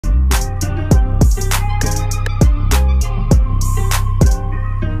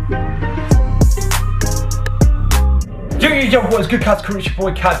Yo, what is good, Kaz? It's your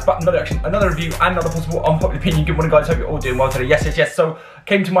boy Kaz, but another review and another possible unpopular opinion. Good morning, guys. Hope you're all doing well today. Yes. So, it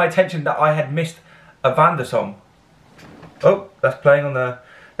came to my attention that I had missed a Vannda song. Oh, that's playing on the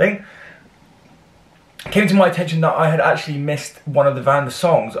thing. It came to my attention that I had actually missed one of the Vannda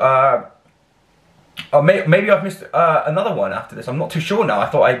songs. Maybe I've missed another one after this. I'm not too sure now. I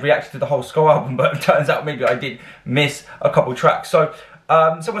thought I reacted to the whole Skull album, but it turns out maybe I did miss a couple tracks. So,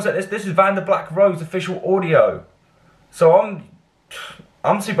 someone said this is Vannda Black Rose official audio. So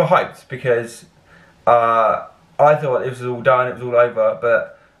I'm super hyped because I thought it was all done, it was all over,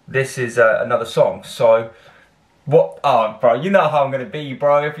 but this is another song. So what? Oh, bro, you know how I'm gonna be,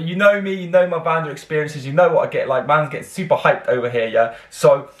 bro. If you know me, you know my Vannda experiences, you know what I get like. Man gets super hyped over here, yeah.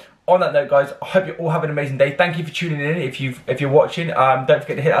 So on that note, guys, I hope you all have an amazing day. Thank you for tuning in. If you're watching, don't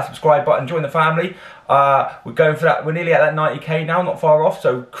forget to hit that subscribe button. Join the family. We're going for that. We're nearly at that 90k now, not far off.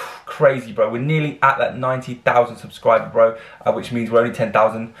 So crazy, bro. We're nearly at that 90,000 subscriber, bro. Which means we're only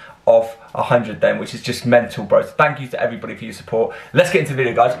 10,000 off 100 then, which is just mental, bro. So thank you to everybody for your support. Let's get into the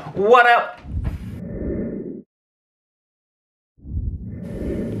video, guys. What up?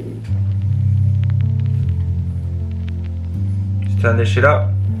 Just turn this shit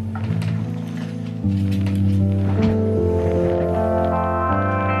up.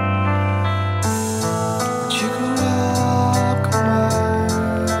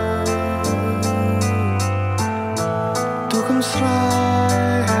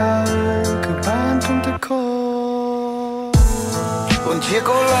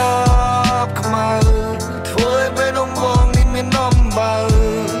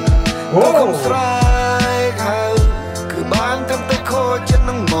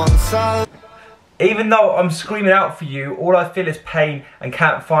 Even though I'm screaming out for you, all I feel is pain and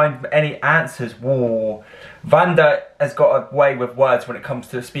can't find any answers. Whoa. Vannda has got a way with words when it comes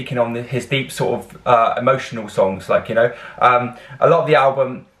to speaking on his deep sort of emotional songs, like, you know. A lot of the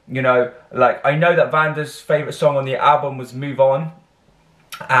album, you know, like, I know that Vannda's favourite song on the album was Move On,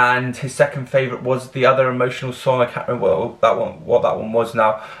 and his second favourite was the other emotional song. I can't remember what that one was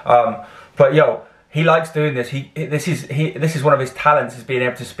now. But yo, he likes doing this. This is one of his talents, is being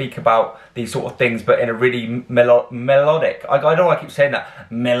able to speak about these sort of things, but in a really melodic. I don't know why I keep saying that,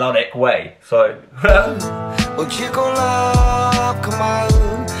 melodic way. So.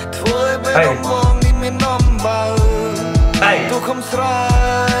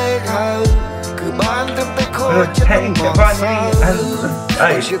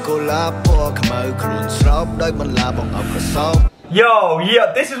 Yo,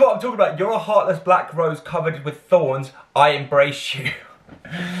 yeah, this is what I'm talking about. You're a heartless black rose covered with thorns. I embrace you.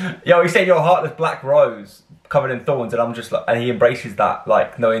 Yo, he said you're a heartless black rose covered in thorns, and I'm just like, and he embraces that,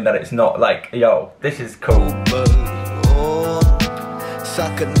 like, knowing that it's not like, yo, this is cool.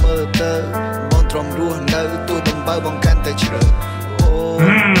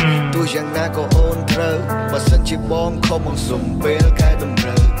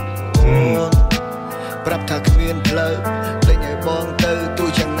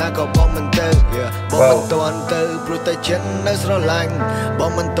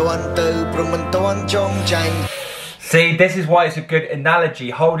 See, this is why it's a good analogy.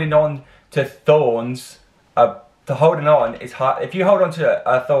 Holding on to thorns, holding on is hard. If you hold on to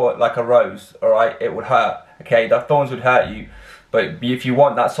a thorn like a rose, alright, it would hurt. Okay, the thorns would hurt you. But if you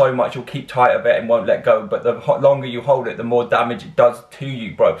want that so much, you'll keep tight of it and won't let go. But the longer you hold it, the more damage it does to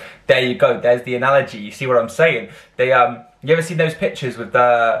you, bro. There you go. There's the analogy. You see what I'm saying? They you ever seen those pictures with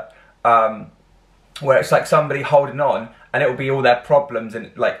the where it's like somebody holding on, and it will be all their problems,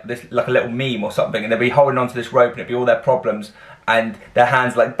 and like this, like a little meme or something, and they'll be holding on to this rope, and it'll be all their problems, and their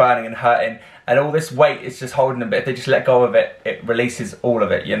hands like burning and hurting, and all this weight is just holding them. But if they just let go of it, it releases all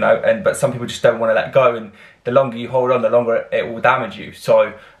of it, you know. But some people just don't want to let go, and the longer you hold on, the longer it will damage you.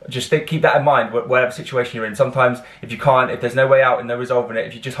 So just keep that in mind, whatever situation you're in. Sometimes if there's no way out and no resolving it,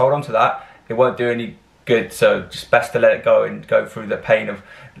 if you just hold on to that, it won't do any good. So just best to let it go and go through the pain of,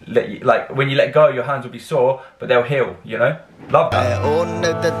 like, when you let go, your hands will be sore, but they'll heal, you know. Love that.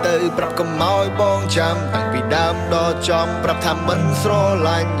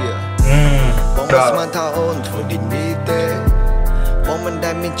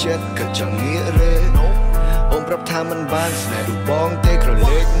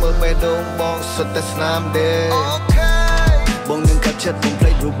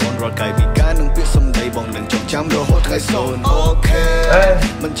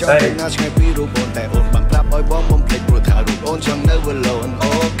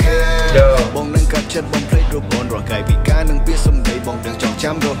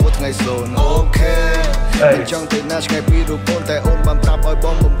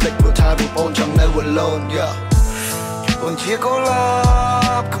 Ôn chia cô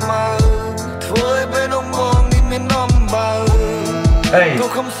lạp khmau Thôi bên ông mong đi miền Nam bờ Tôi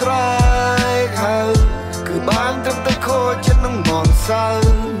không sai hào Cứ bán tâm ta khô chân nông mòn sao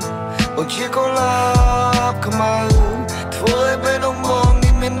Ôn chia cô lạp khmau Thôi bên ông mong đi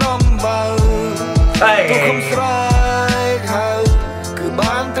miền Nam bờ Tôi không sai hào Cứ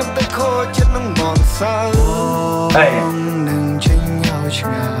bán tâm ta khô chân nông mòn sao Nâng tranh nhau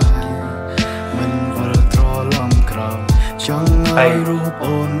ngài Mình vừa trò lòng cầu Trong ai rụp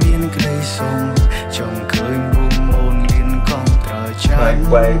ôn miên cây sông Trong khơi bùm ôn liên con trời chán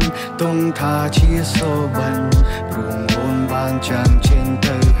Tung tha chia sâu bần Rùm ôn ban chan trên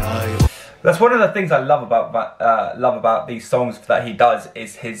tơi hời. That's one of the things I love about these songs that he does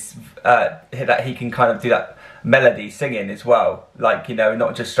is that he can kind of do that melody singing as well, like, you know,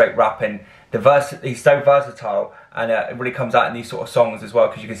 not just straight rapping. He's so versatile, and it really comes out in these sort of songs as well,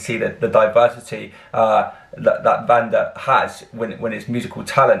 because you can see the diversity that Vannda has when it's musical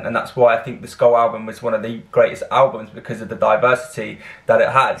talent, and that's why I think the Skull album was one of the greatest albums, because of the diversity that it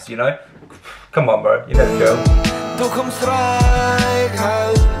has, you know. Come on, bro, you know the drill.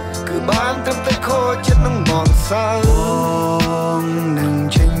 Cứ bán tâm tay khô chất nông mòn sao Nâng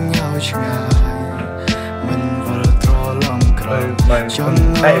tranh nhau ngài Mình vừa trò lòng cầu Trong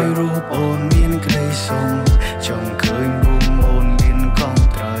ai rụp ôn miên cây sông Trong khơi bùm ôn liên con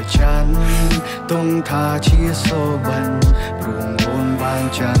trời chán Tung tha chia sâu bần Rùm ôn ban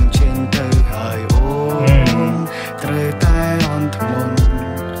chan trên tơi hời ôn Trời tay on thôn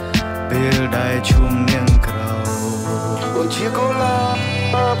Bìa đài chung niềng cầu Ôn chia cô la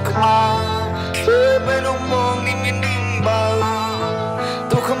khmau Thôi bên ông mong đi miền Nam bờ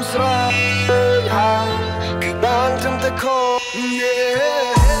Tôi không sai hào Cứ bán trong tay khô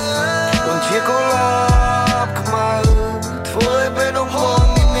Còn chia cô lạp khmau Thôi bên ông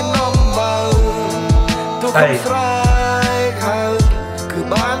mong đi miền Nam bờ Tôi không sai hào Cứ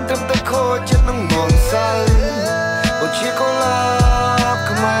bán trong tay khô chân nông mòn sao Còn chia cô lạp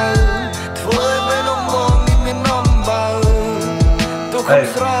khmau Thôi bên ông mong đi miền Nam bờ Tôi không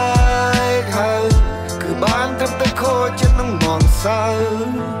sai hào Cứ bán tâm tay khô chân nông mòn sao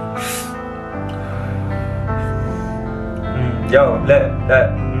Yo, look.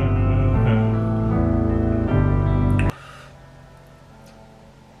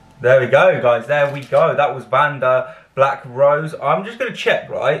 There we go, guys. There we go. That was Vannda, Black Rose. I'm just going to check,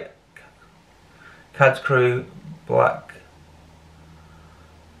 right? Cad's Crew, Black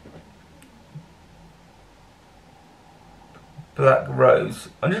Rose.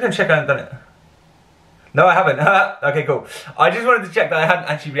 I'm just going to check I haven't done it. No, I haven't. Okay, cool. I just wanted to check that I hadn't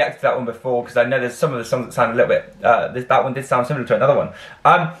actually reacted to that one before, because I know there's some of the songs that sound a little bit, that one did sound similar to another one.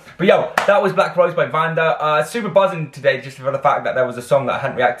 But yo, that was Black Rose by Vannda. Super buzzing today just for the fact that there was a song that I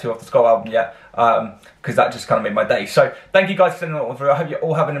hadn't reacted to off the Skull album yet, because that just kind of made my day. So thank you guys for sending that one through. I hope you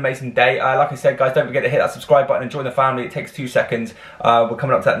all have an amazing day. Like I said, guys, don't forget to hit that subscribe button and join the family. It takes 2 seconds. We're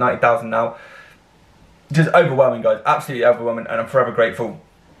coming up to that 90,000 now. Just overwhelming, guys, absolutely overwhelming, and I'm forever grateful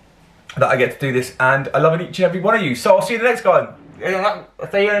that I get to do this, and I love each and every one of you. So I'll see you in the next one.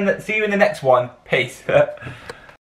 See you in the next one. Peace.